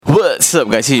What's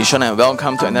up, guys? This is Sean and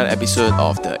welcome to another episode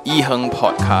of the Yiheng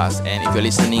podcast. And if you're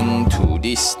listening to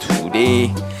this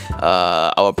today,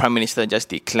 our Prime Minister just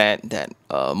declared that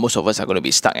most of us are going to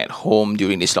be stuck at home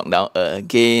during this lockdown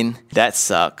again. That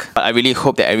sucks. But I really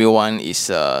hope that everyone is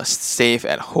safe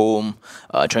at home,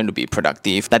 trying to be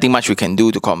productive. Nothing much we can do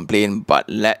to complain, but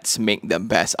let's make the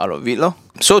best out of it, lor.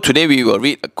 So today we will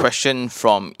read a question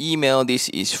from email. This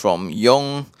is from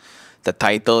Yong. The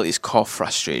title is called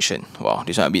Frustration. Wow,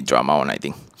 this one a bit drama one, I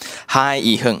think. Hi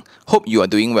Yiheng, hope you are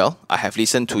doing well. I have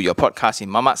listened to your podcast in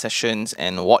Mamat sessions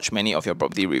and watched many of your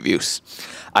property reviews.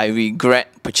 I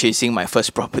regret purchasing my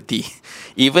first property,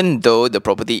 even though the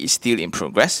property is still in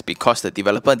progress because the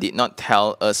developer did not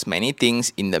tell us many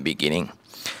things in the beginning.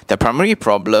 The primary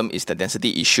problem is the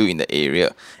density issue in the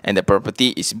area, and the property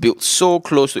is built so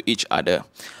close to each other.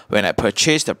 When I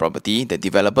purchased the property, the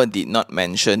developer did not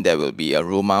mention there will be a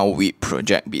Rumah WIP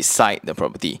project beside the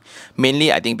property.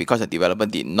 Mainly, I think because the developer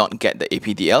did not get the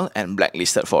APDL and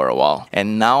blacklisted for a while.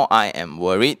 And now I am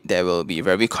worried there will be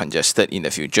very congested in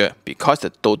the future because the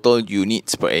total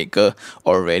units per acre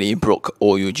already broke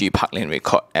OUG Park Lane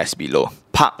record as below.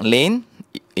 Park Lane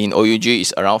in OUG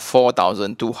is around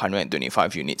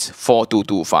 4,225 units,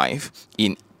 4225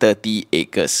 in 30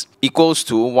 acres, equals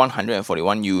to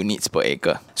 141 units per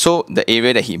acre. So the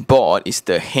area that he bought is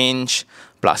the Henge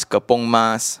plus Kepong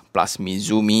Mas plus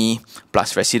Mizumi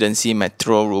plus Residency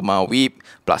Metro Rumah WIP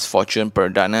plus Fortune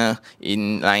Perdana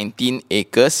in 19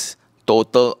 acres,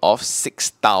 total of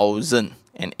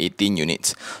 6,018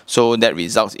 units. So that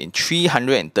results in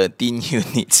 313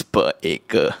 units per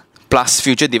acre. Plus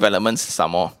future developments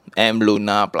some more. M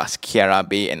Luna plus Kiara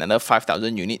Bay, another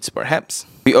 5,000 units perhaps.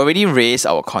 We already raised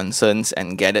our concerns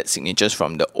and gathered signatures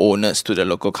from the owners to the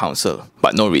local council,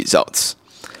 but no results.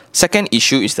 Second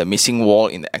issue is the missing wall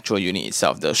in the actual unit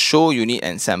itself. The show unit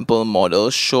and sample model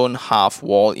shown half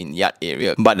wall in yard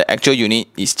area, but the actual unit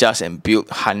is just and built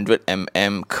 100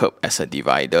 mm curb as a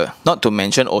divider. Not to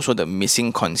mention also the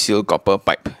missing concealed copper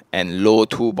pipe and low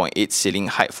 2.8 ceiling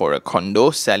height for a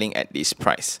condo selling at this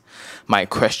price. My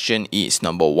question is,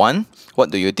 number one, what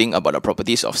do you think about the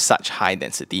properties of such high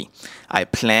density? I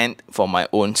planned for my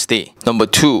own stay. Number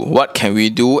two, what can we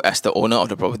do as the owner of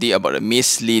the property about the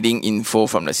misleading info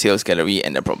from the sales gallery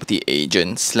and the property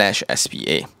agent /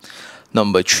 SPA?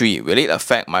 Number three, will it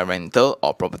affect my rental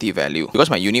or property value? Because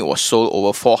my unit was sold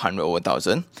over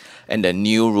 400,000 and the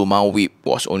new Rumah WIP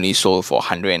was only sold for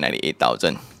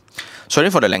 198,000. Sorry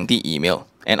for the lengthy email,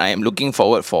 and I am looking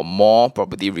forward for more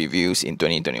property reviews in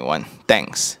 2021.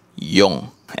 Thanks,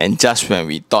 Yong. And just when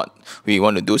we thought we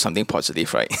want to do something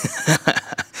positive, right?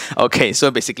 Okay,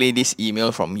 so basically this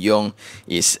email from Yong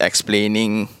is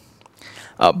explaining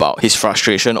about his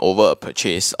frustration over a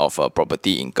purchase of a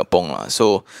property in Kepong.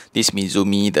 So this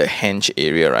Mizumi, the Henge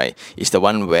area, right, is the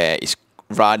one where it's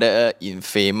rather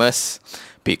infamous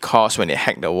because when they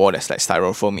hacked the wall, there's like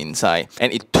styrofoam inside.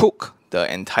 And it took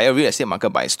the entire real estate market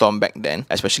by storm back then,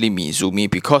 especially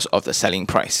Mizumi, because of the selling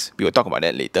price. We will talk about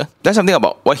that later. That's something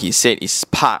about what he said is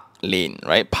Park Lane,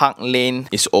 right? Park Lane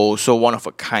is also one of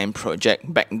a kind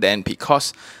project back then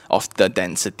because of the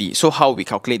density. So how we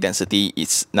calculate density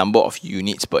is number of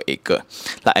units per acre.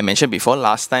 Like I mentioned before,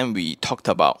 last time we talked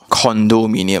about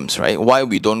condominiums, right? Why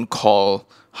we don't call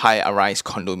high-rise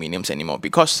condominiums anymore,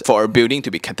 because for a building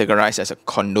to be categorized as a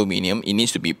condominium, it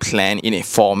needs to be planned in a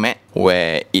format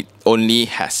where it only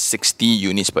has 60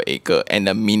 units per acre and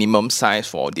the minimum size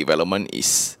for development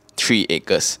is 3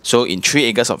 acres. So in 3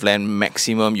 acres of land,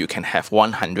 maximum you can have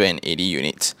 180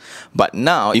 units. But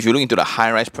now, if you look into the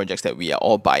high-rise projects that we are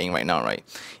all buying right now, right,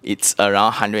 it's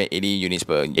around 180 units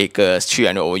per acre,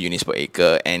 300 over units per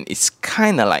acre, and it's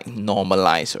kind of like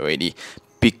normalized already,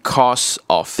 because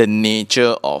of the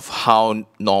nature of how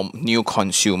new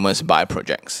consumers buy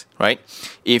projects, right?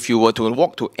 If you were to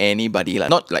walk to anybody,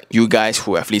 like not like you guys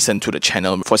who have listened to the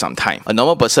channel for some time, a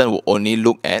normal person will only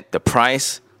look at the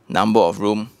price, number of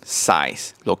room,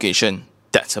 size, location.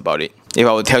 That's about it. If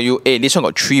I would tell you, hey, this one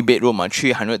got 3 bedroom,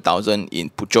 300,000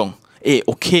 in Puchong, hey,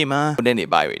 okay ma, then they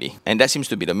buy already. And that seems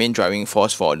to be the main driving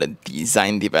force for the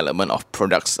design development of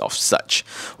products of such,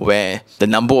 where the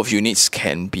number of units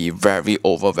can be very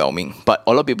overwhelming. But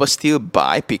a lot of people still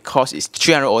buy because it's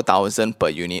 300,000 per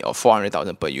unit or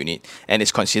 400,000 per unit, and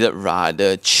it's considered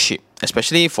rather cheap,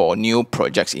 especially for new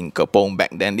projects in Kepong back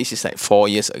then. This is like 4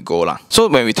 years ago lah. So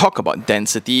when we talk about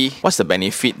density, what's the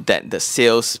benefit that the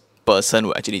sales person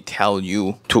will actually tell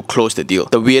you to close the deal?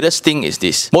 The weirdest thing is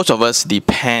this: most of us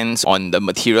depends on the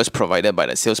materials provided by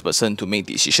the salesperson to make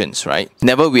decisions, right?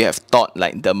 Never we have thought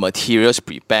like the materials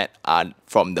prepared are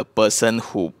from the person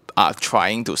who are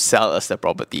trying to sell us the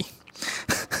property.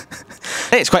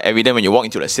 That is quite evident when you walk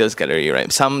into the sales gallery,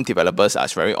 right? Some developers are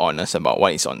very honest about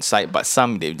what is on site, but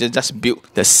some, they just build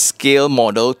the scale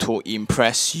model to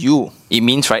impress you. It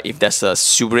means, right, if there's a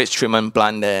sewage treatment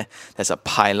plant there, there's a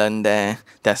pylon there,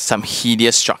 there's some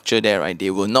hideous structure there, right,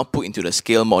 they will not put into the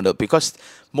scale model because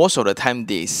most of the time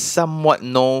they somewhat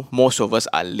know most of us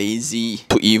are lazy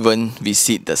to even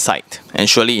visit the site. And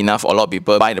surely enough, a lot of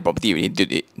people buy the property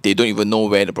already, they don't even know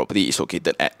where the property is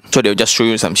located at. So they'll just show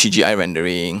you some CGI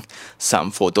rendering,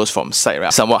 some photos from site,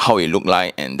 right? Somewhat how it look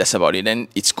like, and that's about it. Then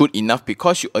it's good enough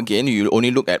because you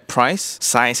only look at price,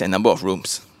 size, and number of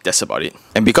rooms. That's about it.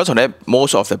 And because of that,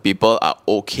 most of the people are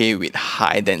okay with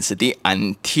high density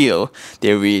until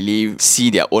they really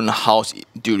see their own house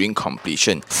during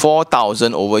completion.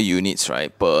 4,000 over units,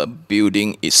 right, per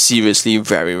building is seriously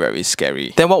very, very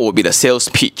scary. Then what would be the sales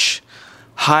pitch?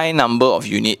 High number of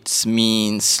units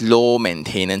means low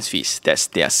maintenance fees. That's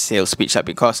their sales pitch,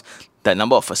 because the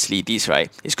number of facilities, right,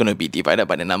 is going to be divided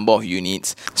by the number of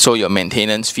units. So your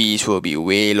maintenance fees will be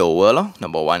way lower,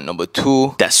 number one. Number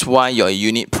two, that's why your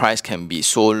unit price can be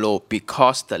so low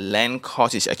because the land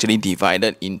cost is actually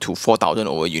divided into 4,000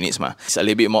 over units. It's a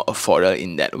little bit more affordable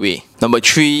in that way. Number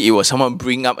three, it will somewhat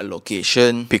bring up a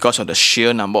location because of the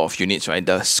sheer number of units, right?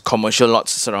 The commercial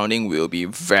lots surrounding will be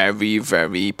very,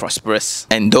 very prosperous.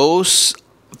 And those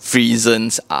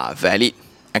reasons are valid,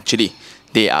 actually.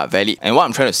 They are valid. And what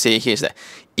I'm trying to say here is that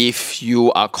if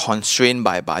you are constrained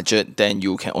by budget, then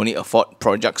you can only afford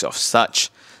projects of such,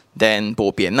 then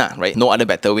bo pian lah, right? No other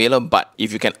better way lah. But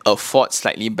if you can afford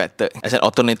slightly better, as an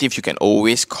alternative, you can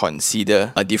always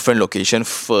consider a different location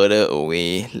further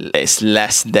away that is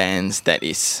less dense, that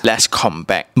is less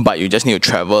compact, but you just need to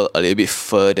travel a little bit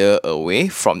further away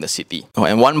from the city. Oh,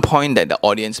 and one point that the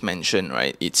audience mentioned,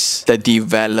 right, it's the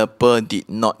developer did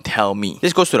not tell me.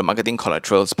 This goes to the marketing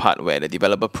collaterals part where the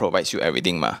developer provides you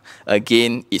everything.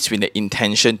 Again, it's with the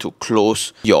intention to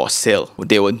close your sale.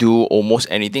 They will do almost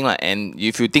anything. And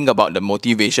if you think about the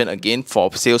motivation again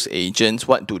for sales agents,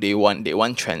 what do they want? They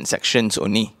want transactions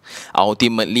only.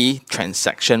 Ultimately,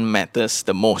 transaction matters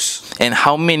the most. And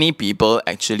how many people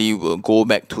actually will go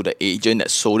back to the agent that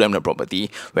sold them the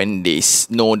property when they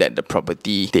know that the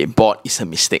property they bought is a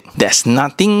mistake? There's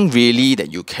nothing really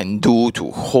that you can do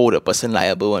to hold a person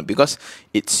liable because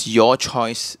it's your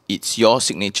choice, it's your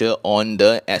signature on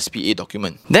the SPA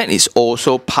document. That is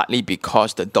also partly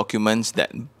because the documents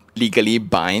that legally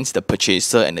binds the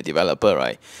purchaser and the developer,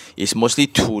 right, is mostly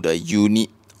to the unit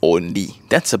only.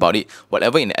 That's about it.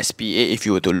 Whatever in the SPA, if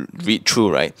you were to read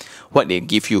through, right, what they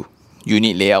give you,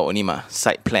 unit layout only,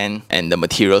 site plan and the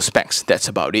material specs, that's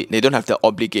about it. They don't have the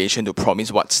obligation to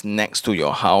promise what's next to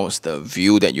your house, the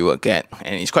view that you will get.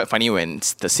 And it's quite funny when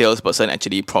the salesperson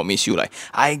actually promise you like,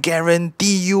 I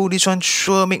guarantee you this one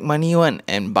sure make money one,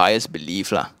 and buyers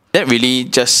believe lah. That really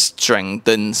just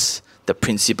strengthens the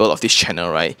principle of this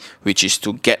channel, right, which is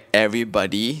to get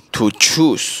everybody to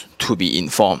choose to be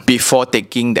informed before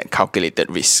taking that calculated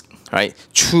risk, right?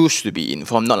 Choose to be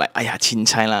informed, not like, aya, chin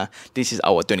chai lah, this is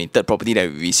our 23rd property that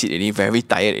we visit already, very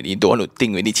tired already, don't want to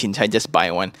think really chin chai, just buy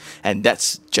one. And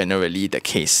that's generally the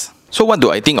case. So what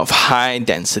do I think of high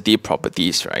density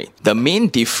properties, right? The main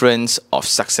difference of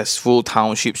successful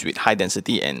townships with high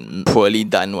density and poorly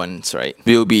done ones, right,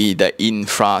 will be the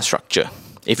infrastructure.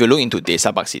 If you look into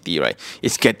Desa Park City, right,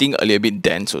 it's getting a little bit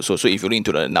dense also. So if you look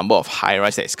into the number of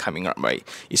high-rise that is coming up, right,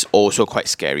 it's also quite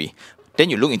scary.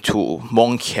 Then you look into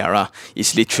Mont Kiara,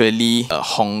 it's literally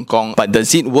Hong Kong. But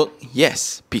does it work?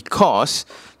 Yes, because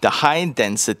the high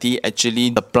density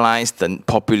actually applies the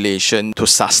population to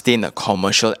sustain the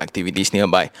commercial activities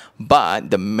nearby.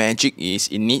 But the magic is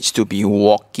it needs to be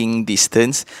walking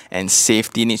distance and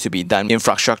safety needs to be done.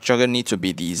 Infrastructure needs to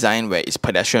be designed where it's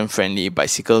pedestrian friendly,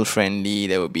 bicycle friendly,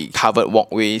 there will be covered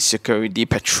walkways, security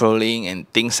patrolling and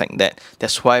things like that.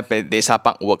 That's why Desa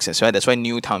Park works as well. That's why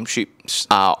new townships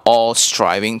are all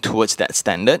striving towards that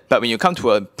standard. But when you come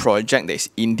to a project that is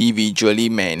individually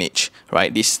managed,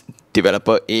 right, this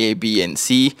developer A, B, and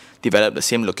C develop the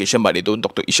same location but they don't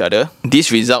talk to each other.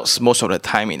 This results most of the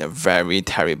time in a very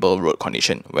terrible road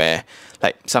condition where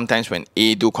like sometimes when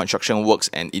A do construction works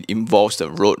and it involves the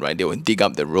road, right, they will dig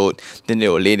up the road, then they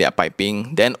will lay their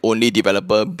piping, then only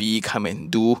developer B come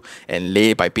and do and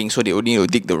lay piping, so they only need to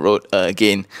dig the road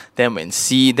again. Then when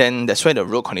C, then that's why the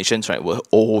road conditions, right, will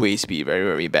always be very,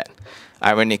 very bad.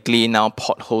 Ironically, now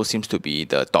pothole seems to be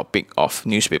the topic of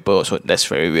newspaper, so that's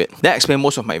very weird. That explains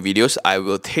most of my videos. I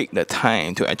will take the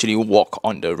time to actually walk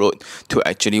on the road, to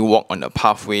actually walk on the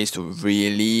pathways, to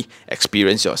really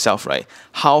experience yourself, right?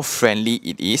 How friendly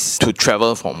it is to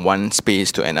travel from one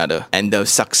space to another. And the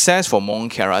success for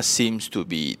Mont Kiara seems to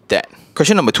be that.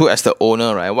 Question number 2, as the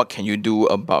owner, right, what can you do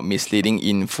about misleading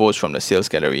infos from the sales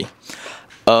gallery?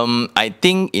 I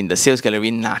think in the sales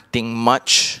gallery, nothing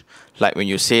much. Like when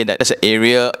you say that there's an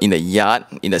area in the yard,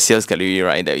 in the sales gallery,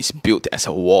 right, that is built as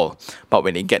a wall. But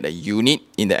when they get the unit,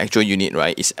 in the actual unit,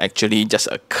 right, it's actually just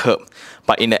a curb.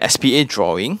 But in the SPA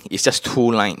drawing, it's just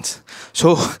 2 lines.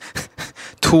 So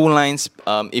 2 lines,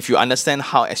 if you understand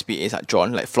how SPAs are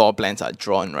drawn, like floor plans are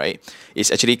drawn, right,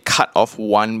 it's actually cut off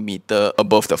 1 meter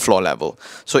above the floor level.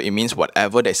 So it means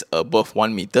whatever that's above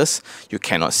 1 meters, you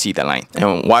cannot see the line.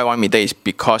 And why 1 meter is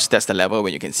because that's the level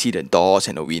where you can see the doors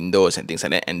and the windows and things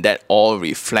like that. And that all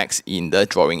reflects in the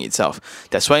drawing itself.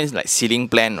 That's why it's like ceiling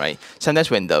plan, right?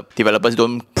 Sometimes when the developers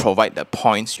don't provide the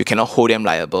points, you cannot hold them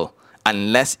liable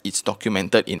unless it's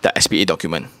documented in the SPA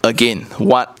document. Again,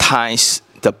 what ties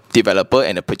the developer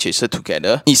and the purchaser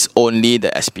together is only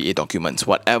the SPA documents.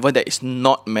 Whatever that is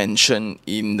not mentioned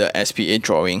in the SPA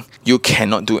drawing, you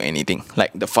cannot do anything.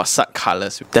 Like the facade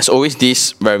colors, there's always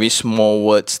these very small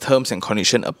words, terms and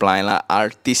conditions apply lah,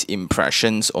 artist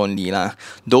impressions only lah.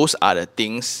 Those are the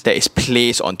things that is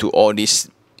placed onto all these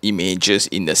images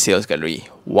in the sales gallery.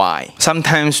 Why?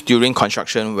 Sometimes during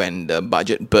construction, when the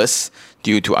budget bursts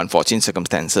due to unforeseen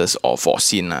circumstances or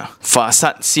foreseen,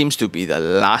 facade seems to be the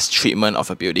last treatment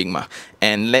of a building.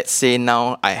 And let's say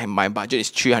now my budget is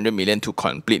 300 million to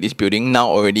complete this building. Now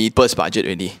already burst budget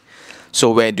already. So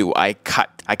where do I cut?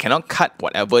 I cannot cut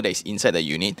whatever that is inside the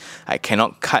unit. I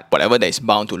cannot cut whatever that is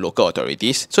bound to local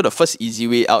authorities. So the first easy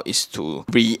way out is to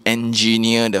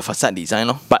re-engineer the facade design.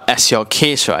 But as your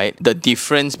case, right, the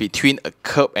difference between a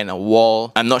curb and a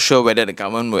wall, I'm not sure whether the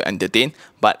government will entertain,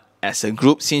 but as a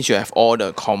group, since you have all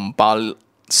the compiled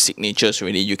signatures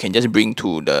already, you can just bring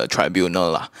to the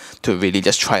tribunal to really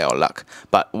just try your luck.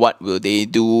 But what will they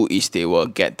do is they will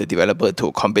get the developer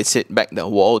to compensate back the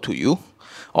wall to you.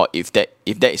 Or if that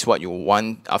is what you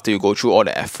want after you go through all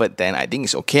the effort, then I think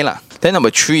it's okay lah. Then number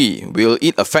 3, will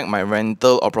it affect my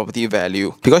rental or property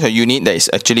value? Because your unit that is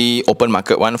actually open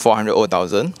market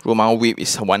 400,000, Rumah WIP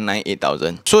is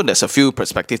 198,000. So there's a few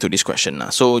perspectives to this question.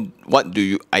 So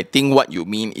I think what you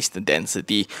mean is the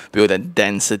density. Will the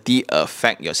density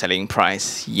affect your selling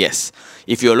price? Yes.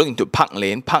 If you're looking to Park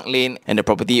Lane and the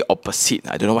property opposite,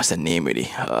 I don't know what's the name really.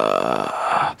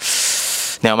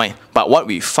 Never mind. But what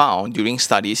we found during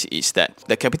studies is that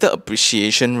the capital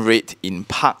appreciation rate in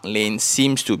Park Lane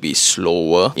seems to be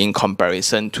slower in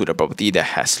comparison to the property that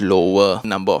has lower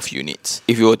number of units.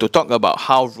 If you were to talk about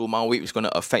how Rumah WIP is going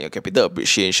to affect your capital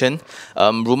appreciation,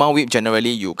 Rumah WIP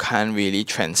generally you can't really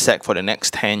transact for the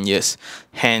next 10 years.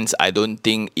 Hence, I don't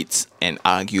think it's an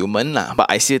argument lah. But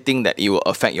I still think that it will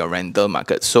affect your rental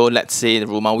market. So let's say the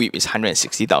Rumah WIP is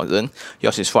 160,000,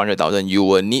 yours is 400,000. You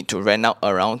will need to rent out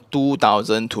around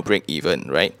 2,000 to break even,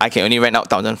 right? I can only rent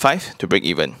out 1,500 to break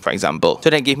even, for example. So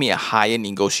that gave me a higher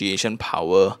negotiation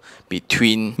power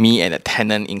between me and the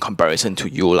tenant in comparison to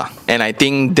you lah. And I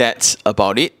think that's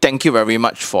about it. Thank you very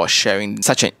much for sharing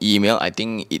such an email. I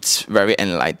think it's very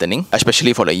enlightening,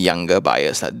 especially for the younger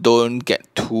buyers. Don't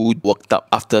get too worked up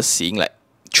after seeing like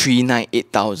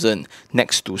 398,000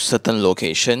 next to certain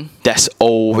location. There's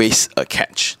always a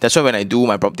catch. That's why when I do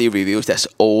my property reviews, there's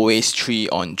always 3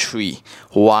 on 3.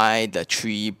 Why the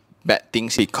 3 bad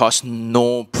things? Because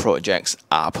no projects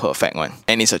are perfect one,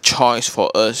 and it's a choice for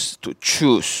us to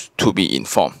choose to be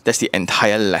informed. That's the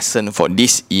entire lesson for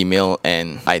this email,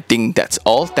 and I think that's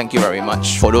all. Thank you very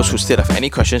much. For those who still have any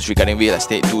questions regarding real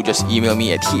estate, do just email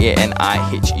me at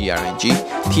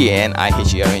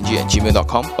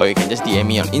taniherng@gmail.com, or you can just DM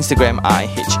me on Instagram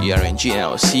iherng, and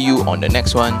I'll see you on the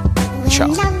next one.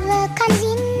 Ciao.